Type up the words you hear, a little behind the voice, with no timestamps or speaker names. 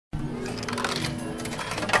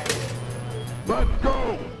Let's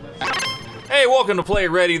go. Hey, welcome to Play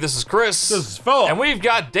Ready. This is Chris. This is Philip. And we've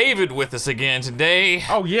got David with us again today.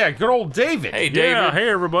 Oh yeah, good old David. Hey, David. Yeah, hey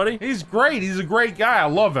everybody. He's great. He's a great guy. I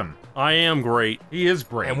love him. I am great. He is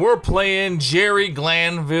great. And we're playing Jerry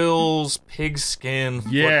Glanville's Pigskin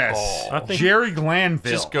Football. Yes. I think- Jerry Glanville.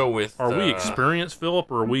 Just go with. Are we experienced, Philip,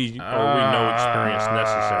 or are we no experience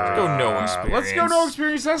necessary? Go no experience. Let's go no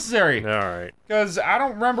experience necessary. All right. Because I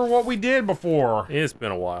don't remember what we did before. It's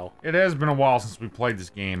been a while. It has been a while since we played this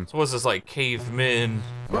game. So what's this, like cavemen?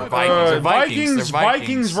 Or Vikings? They're Vikings. They're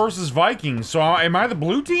Vikings versus Vikings. So am I the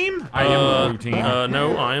blue team? I am the blue team.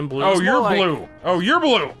 No, I am blue. Oh, you're like- blue. Oh, you're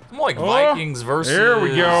blue. It's more like Vikings versus. there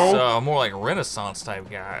we go. More like Renaissance type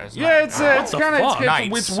guys. Yeah, it's kind of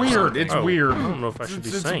Knights it's or weird. something. It's Oh, weird. I don't know if I should be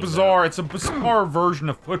It's saying bizarre. It's a bizarre version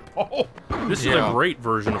of football. This is Yeah. a great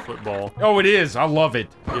version of football. Oh, it is. I love it.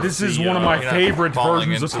 This is the, one of my You're not favorite falling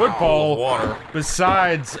versions of into the pool of football, water.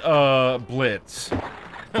 besides Blitz.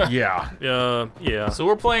 Yeah. Yeah. So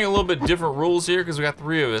we're playing a little bit different rules here because we got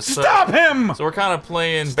 3 of us. Stop him! So we're kind of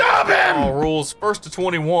playing Stop him! basketball rules. First to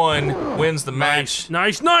 21 wins the match.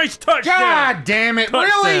 Nice touchdown. God damn it!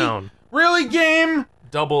 Touchdown. Really, game?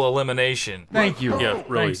 Double elimination. Thank you. Yeah,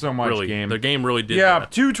 really. Thanks so much, really. game. The game really did Yeah,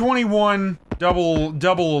 that. 221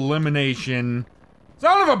 double elimination.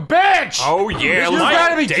 Son of a bitch! Oh yeah, You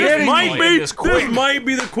gotta be kidding me. This might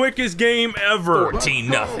be the quickest game ever.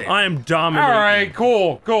 14-0. I am dominating. All right,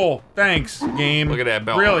 cool. Thanks, game. Look at that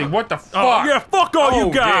belt. Really? What the fuck? Oh, yeah, fuck all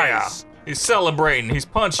you guys. Yeah. He's celebrating. He's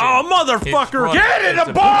punching. Oh, He's motherfucker. running. Get in the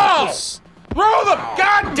It's ball! a- Throw the...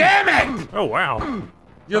 God damn it! Oh, wow.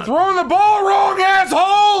 You're throwing the ball wrong,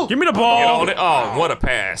 asshole! Give me the Get ball. on it. Oh, what a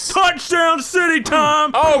pass. Touchdown City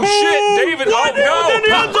time. Oh, shit, David. What? Oh, no. In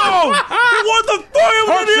the end zone. What the fuck? It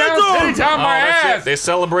was in the end Touchdown zone. anytime Oh, my that's ass! it. They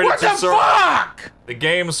celebrated. What the sir. fuck? The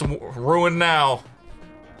game's ruined now.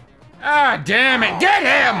 Ah, damn it! Get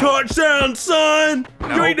him! Touchdown, son.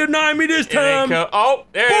 You ain't deny me this It ain't time. oh,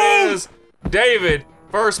 there it Boom. is. David,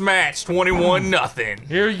 first match, 21-0.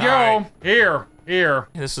 Here you go. All right. Here.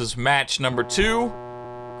 This is match number 2.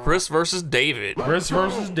 Chris versus David. Chris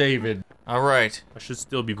versus David. All right. I should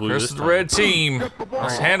still be blue Chris this is the time. red team.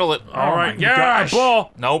 Let's handle it. All right, my you got gosh. the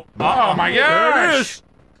ball. Nope. Oh my There it gosh! is.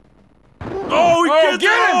 Oh, he Oh, gets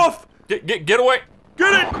get it him. off. Get away.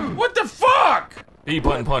 Get it. What the fuck? B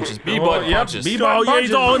button punches. B button yep, punches. B Oh, button yeah,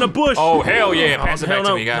 he's punches. all in the bush. Oh, hell yeah. Pass it hell back to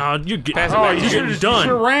no. me, guy. Nah, you get Pass it Oh, back you to should me. have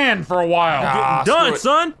done. ran for a while. Ah, done, screw it.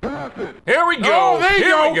 son. Here we go. Oh, there you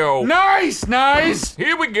Here go. we go. Nice.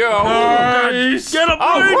 Here we go. Nice. Get him.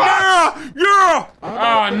 Oh, yeah.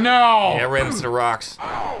 Oh no. Yeah, ran into the rocks.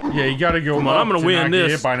 Yeah, you gotta go. Come on, up I'm gonna to win not get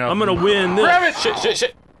this. hit by I'm nothing. gonna win this. Grab it.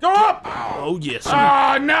 Shit. Go up. Oh yes.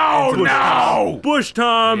 Oh no, no. Bush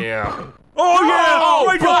time. Yeah. Oh yeah. Oh,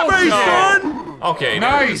 right your bullshit. face, son. Okay.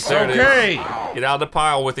 Nice. There it is. Okay. Get out of the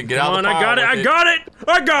pile with it. Get Come out on, of the I pile got it. with I got it.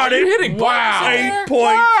 I got You're it. hitting Wow. buttons 8 there.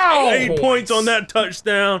 points. Wow. 8 points on that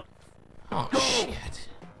touchdown. Oh shit.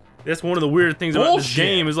 That's one of the weird things about this Bullshit.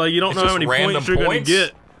 game is like you don't It's know how just many random points you're gonna points?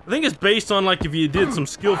 get. I think it's based on like if you did some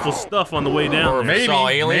skillful stuff on the way down Or there. Maybe, saw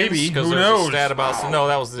aliens, maybe. because Who there's knows? a stat about. No,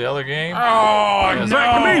 that was the other game. Oh no.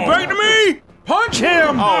 Back to me. Back to me. Punch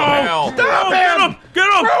him. Oh, hell. Stop Oh, get him. him. Get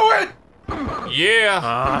him. Throw it. Yeah.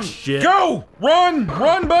 Ah shit. Go. Run,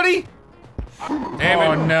 buddy. Damn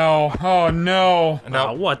Oh it. no. Oh no. No.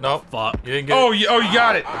 Ah, what Nope. the fuck? You didn't get Oh, you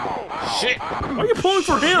got it. it. Shit. Why are you pulling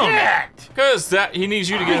for him? Shit. Because he needs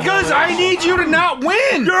you to get. Because another- I need you to not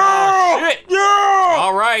win. Shit. Yeah.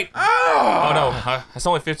 All right. Oh. Oh no. It's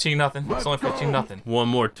only 15-0. It's only 15-0. One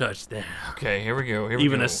more touchdown. Okay. Here we go. Here we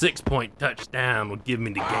Even go. a 6-point touchdown will give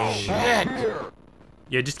me the game. Shit.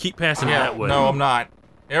 Yeah, just keep passing it Yeah. that way. No, I'm not.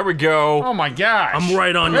 There we go. Oh my gosh. I'm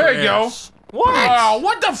right on There your you go. ass. What? Oh,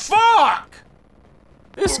 what the fuck?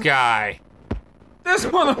 This guy. This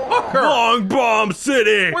motherfucker Long Bomb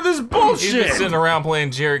City. with his He's bullshit. been sitting around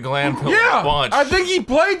playing Jerry Glanville Yeah, a bunch. I think he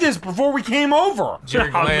played this before we came over.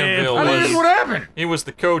 Jerry Oh, man. Glanville I think this is what was, happened. he was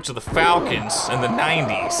the coach of the Falcons in the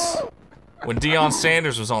 90s when Deion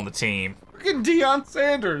Sanders was on the team. Look at Deion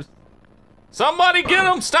Sanders. Somebody get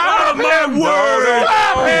him! Stop Oh, my him! word!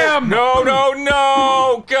 Stop him!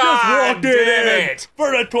 No! God walked damn in it!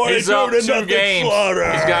 for the 22 He's up to 2 nothing games.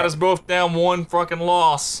 slaughter. He's got us both down 1 fucking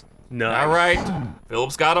loss. Nice. All right,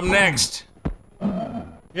 Philip's got him next.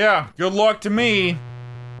 Yeah, good luck to me.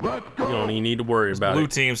 You don't even need to worry about Blue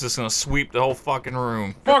it. team's just gonna sweep the whole fucking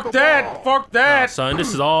room. Fuck that. Fuck that. Son,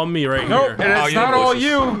 this is all me right Nope, here. and Oh, it's you're not all bullshit.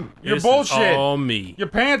 you. You're This is bullshit. all me. Your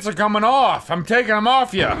pants are coming off. I'm taking them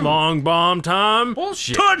off you. Long bomb time.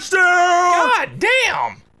 Bullshit. Touchdown! God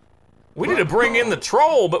damn! We need to bring in the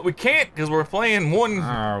troll, but we can't because we're playing one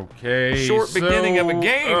Okay. short beginning of a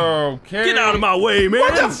game. Okay. Get out of my way, man.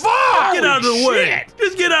 What the fuck? Get out of the way. Shit.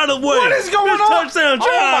 Just get out of the way. What is going It's on? touchdown time.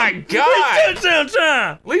 Oh my God. It's touchdown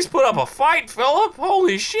time. At least put up a fight, Philip.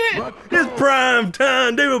 Holy shit. It's prime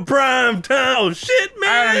time. David, prime time. Oh, shit, man.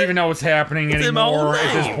 I don't even know what's happening It's in my anymore own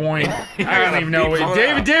at this name. point. I don't even know.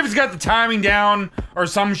 David's got the timing down or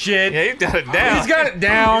some shit. Yeah, he's got it down. He's got it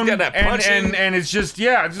down. He's got that punching. and it's just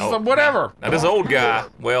it's just whatever. Now, this old guy,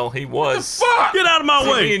 well, he was. Fuck! Get out of my See,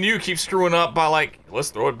 me way. and you keep screwing up by like, let's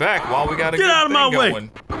throw it back while we got a Get good out of thing my way.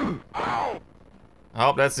 going.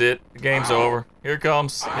 Oh, that's it. The game's over. Here it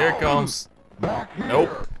comes. Here it comes.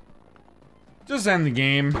 Nope. Just end the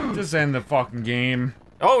game. Just end the fucking game.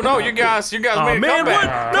 Oh no, you guys Oh, made a man,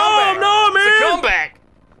 comeback. what? No, It's a man. comeback.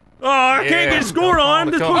 Oh, I can't Yeah. get scored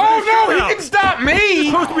on. This Don't supposed to Oh be a no, shootout. he can stop me! It's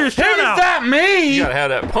supposed to be a He can shutout. stop me! You gotta have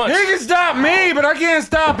that punch. He can stop me, but I can't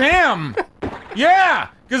stop him! Yeah!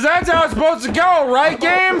 Cause that's how it's supposed to go, right,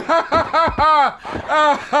 game? Ha ha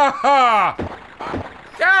ha ha!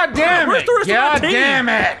 God damn Where's it! the rest of my God team? damn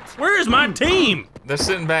it! Where is my team? They're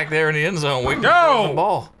sitting back there in the end zone waiting Go! for the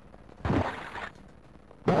ball.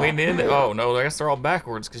 Waiting in. Oh no, I guess they're all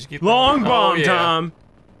backwards because you keep Long bomb oh, yeah. time.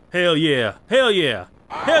 Hell yeah. Hell yeah.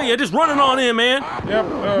 Hell yeah. Just running on in, man.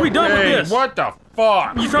 Yep. We done with okay, this. What the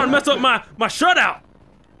fuck? You trying to mess up my shutout?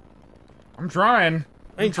 I'm trying.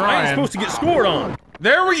 I ain't trying. supposed to get scored on.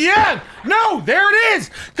 There we no, there it is!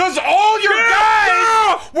 Cause all your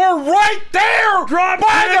guys were right there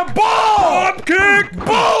by the ball! Drop kick.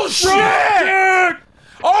 Bullshit!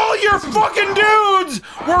 All your fucking dudes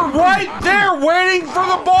were right there waiting for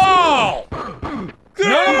the ball! None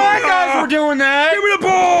of my guys were doing that! Give me the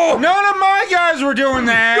ball. None of my guys were doing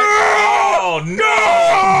that! Oh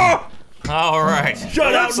no! All right.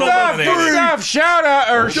 Shut out Good stuff, number good three. stuff! Shout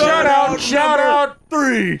out!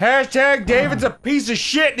 Three. Hashtag David's a piece of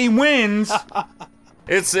shit and he wins!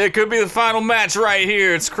 It could be the final match right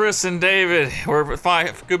here. It's Chris and David.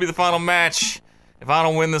 It could be the final match. If I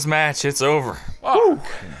don't win this match, it's over. Oh,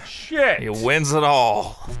 shit! He wins it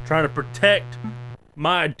all. Trying to protect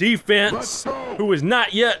my defense, who has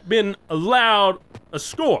not yet been allowed a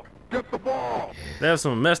score. Get the ball. That's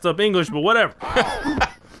some messed up English, but whatever.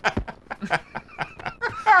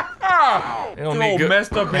 They don't Good need old good.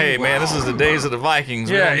 messed up Hey English. man, this is the days of the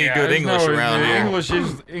Vikings. We don't need good there's English no- around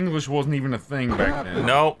here. English wasn't even a thing back then.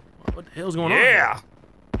 Nope. What the hell's going on? Yeah.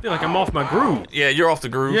 I feel like I'm off my groove. Yeah, you're off the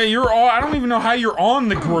groove. Yeah, you're all. I don't even know how you're on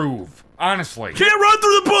the groove. Honestly, Can't run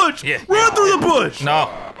through the bush. Yeah. Run through the bush. No.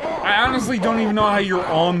 I honestly don't even know how you're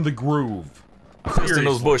on the groove. Just in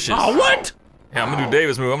those bushes. Oh, what? Yeah, I'm gonna do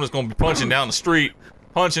David's move. I'm just gonna be punching down the street.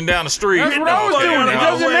 Punching down the street. That's what I was Okay, doing. It now-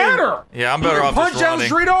 doesn't matter. Yeah, I'm You better can off punch just down the running.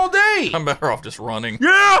 street all day. I'm better off just running.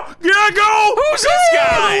 Yeah, go. Who's this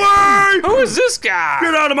guy? Who is this guy?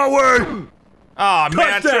 Get out of my way. Oh man, I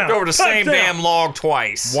Touchdown. tripped over the same Touchdown. damn log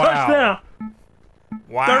twice. Wow. Touchdown.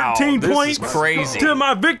 Wow. 13 this points is crazy. to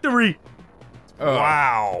my victory.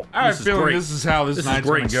 Wow. I have This a is feeling great. this is how this This is night's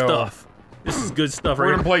great gonna go. stuff. This is good stuff We're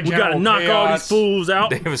right gonna play here. We gotta General knock all these Chaos. fools out.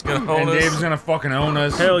 David's gonna own And us. Dave's gonna fucking own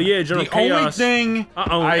us. Hell yeah, General The only Chaos. thing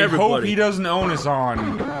I own I hope everybody. he doesn't own us on,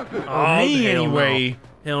 Oh, me hell anyway, No.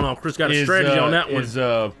 Hell no, Chris got a is strategy on that one. is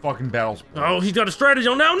fucking battle sports. Oh, he's got a strategy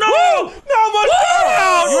on that one. No! No, my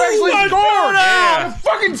shutout! You actually My scored! shutout! You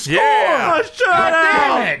fucking scored! Yeah. My God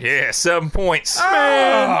damn shutout! it! Yeah, 7 points.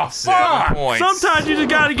 Oh, 7 fuck! points. Sometimes you just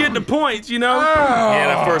gotta get the points, you know? Yeah,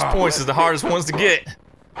 that first points is the hardest ones to get.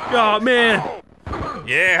 Oh, man.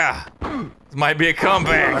 Yeah. This might be a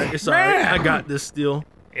comeback. It's alright. Man. I got this still.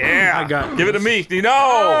 Yeah. I got Give it to this. me. You know.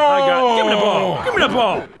 I got. Give me the ball. Give me the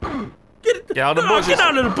ball. Get it. Get out of the No, bushes. Get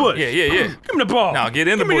out of the bush. Yeah, yeah, yeah. Give me the ball. Now get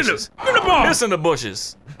in the Give me bushes. Give me the ball. Piss in the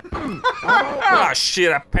bushes. Ah,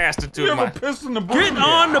 shit, I passed it to You him. have a piss in the bush. Get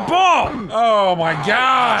on the ball. Oh my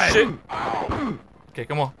god! Shit. Okay,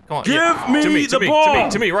 come on, come on. Give Yeah. me to me, the to me, ball.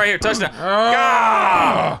 to me, right here, touchdown.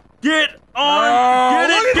 Ah! Get on. Oh, Get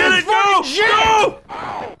look it. at Get this it. Go. fucking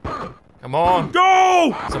shit. Go. Come on.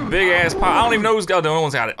 Go. Some big ass pile. I don't even know who's got the only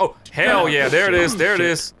one's got it. Oh, hell yeah, there it is, there it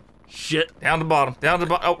is. Shit. Down the bottom, down the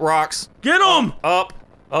bottom. Oh, rocks. Get him. Up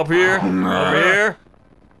here, over here.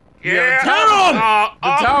 Yeah. Get him.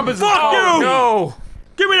 The top is Fuck Oh, you. no.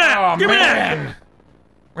 Give me that. Oh Give me that. man!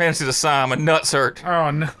 Ran into the sign, my nuts hurt.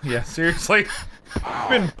 Oh no! Yeah, seriously.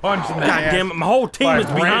 Been punched in the God ass damn it. My whole team by is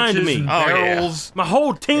behind branches me. and Oh, yeah. barrels. My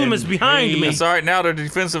whole team And is behind me. That's all right, now they're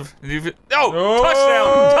defensive. Oh, Oh,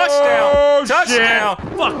 touchdown, shit.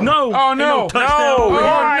 touchdown. Fuck no. Oh, Ain't no. touchdown. No.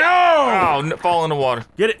 Oh Oh, fall in the water.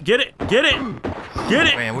 Get it. Get it. Get it. Get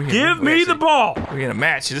it. Man, we can- Give we me actually- the ball. We're in a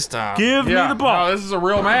match this time. Give no! Yeah, me the ball. no, this is a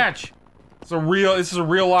real match. This is a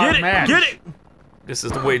real live match. Get it! This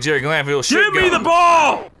is the way Jerry Glanville should Give go. me the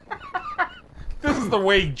ball! This is the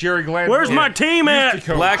way Jerry Glanville. Where's my team at?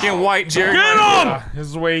 Black and white Jerry Get Glanville. him! This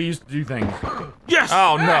is the way he used to do things. Yes!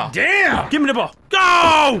 Oh, no. Damn! Give me the ball. Go!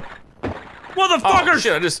 Oh, Motherfuckers!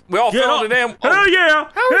 shit, we all Get fell up. into them. Hell yeah!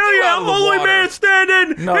 How are Hell you yeah! out of the Only water? man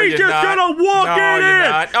standing! No, He's you're just not. gonna walk No, in you're it!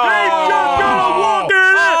 not. He's just gonna walk in it!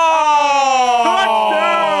 Touchdown!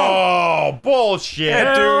 Oh, bullshit.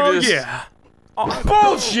 That Hell dude just, yeah!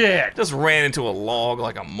 Bullshit. just ran into a log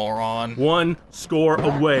like a moron. One score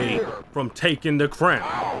away from taking the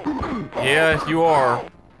crown. Yeah, you are.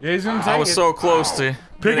 Yeah, he's gonna take I was it. so close to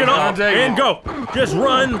Pick it up and go. Just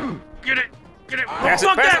run. Get it. Get it. Pass it,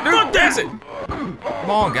 Fuck pass that. it, dude, Fuck pass that. it. Come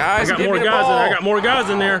on, I guys. got give more me the guys in ball. there. I got more guys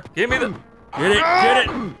in there. Give me the. Get it. Get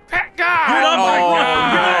it. Pat God. Get up. Oh,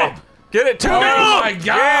 God. no. Get it to me. Oh my God.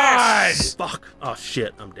 Yes. Fuck. Oh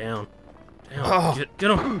shit. I'm down. Down. Oh. Get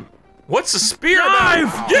him. What's the spear? Dive.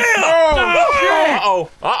 about? Yeah. Oh,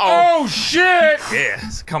 Uh oh. Oh shit.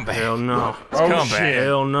 Yes. Come back. Hell no. Oh come shit. back.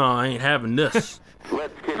 Hell no. I ain't having this.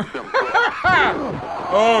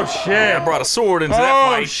 Oh shit. I brought a sword into that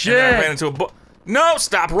Oh, fight. shit. And I ran into a No,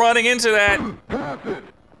 stop running into that.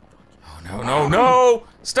 Oh, no, no.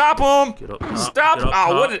 Stop him. Get up top, Stop. get up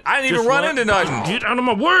Oh, top. what? I didn't even Just run into nothing. Get out of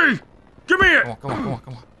my way. Give me it. Come on, come on, come on,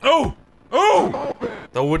 come on. Oh. Oh.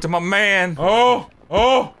 Throw it to my man. Oh.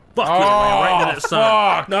 Oh. Fuck yeah, man. Right into that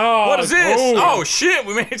sign. Fuck. No. What is this? oh. Oh, shit.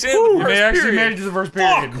 We made it to the end of the They first actually period. made it to the first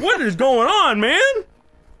period. Fuck. What is going on, man?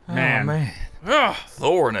 Man. Oh, man. Ugh.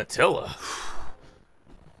 Thor and Attila.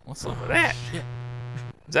 What's up with that?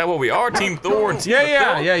 Is that what we are? Team Thor and Team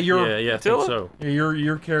Yeah, Attila? yeah. You're. Yeah, I think Attila? so. Yeah,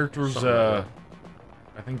 your character's. I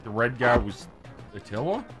think the red guy was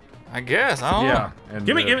Attila. I guess. I don't know. Yeah. And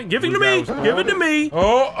Give it to me. Give it to me.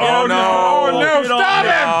 Oh. Oh no. no. Oh no. Get Stop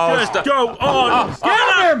on. him. Just Stop. go on.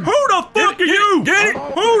 Stop him. Who the fuck are you? Get it.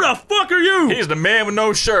 Who the fuck are you? He's the man with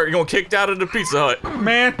no shirt. You're gonna kicked out of the Pizza Hut.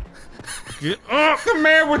 Man. The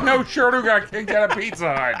man with no shirt who got kicked out of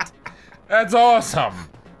Pizza Hut. That's awesome.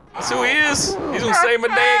 That's who he is. He's gonna save my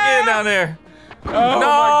day again down there. Oh No,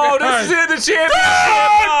 my God. this is it, the championship.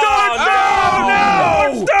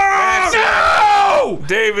 No! No!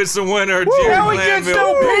 David's the winner. Now he gets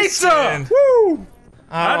no pizza. Woo!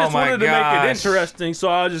 Oh I just my wanted to make gosh. it interesting, so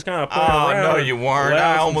I was just kind of playing Oh around. no, you weren't.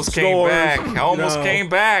 I almost came back. I almost came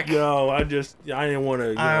back. Yo, I didn't want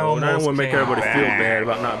to. I almost didn't want to make came everybody feel back. bad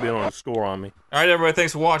about not being on the score on me. All right, everybody.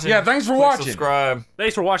 Thanks for watching. Yeah, thanks for Click watching. Subscribe.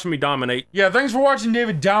 Thanks for watching me dominate. Yeah, thanks for watching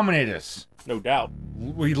David dominate us. No doubt.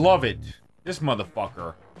 We love it. This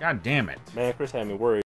motherfucker. God damn it. Man, Chris had me worried.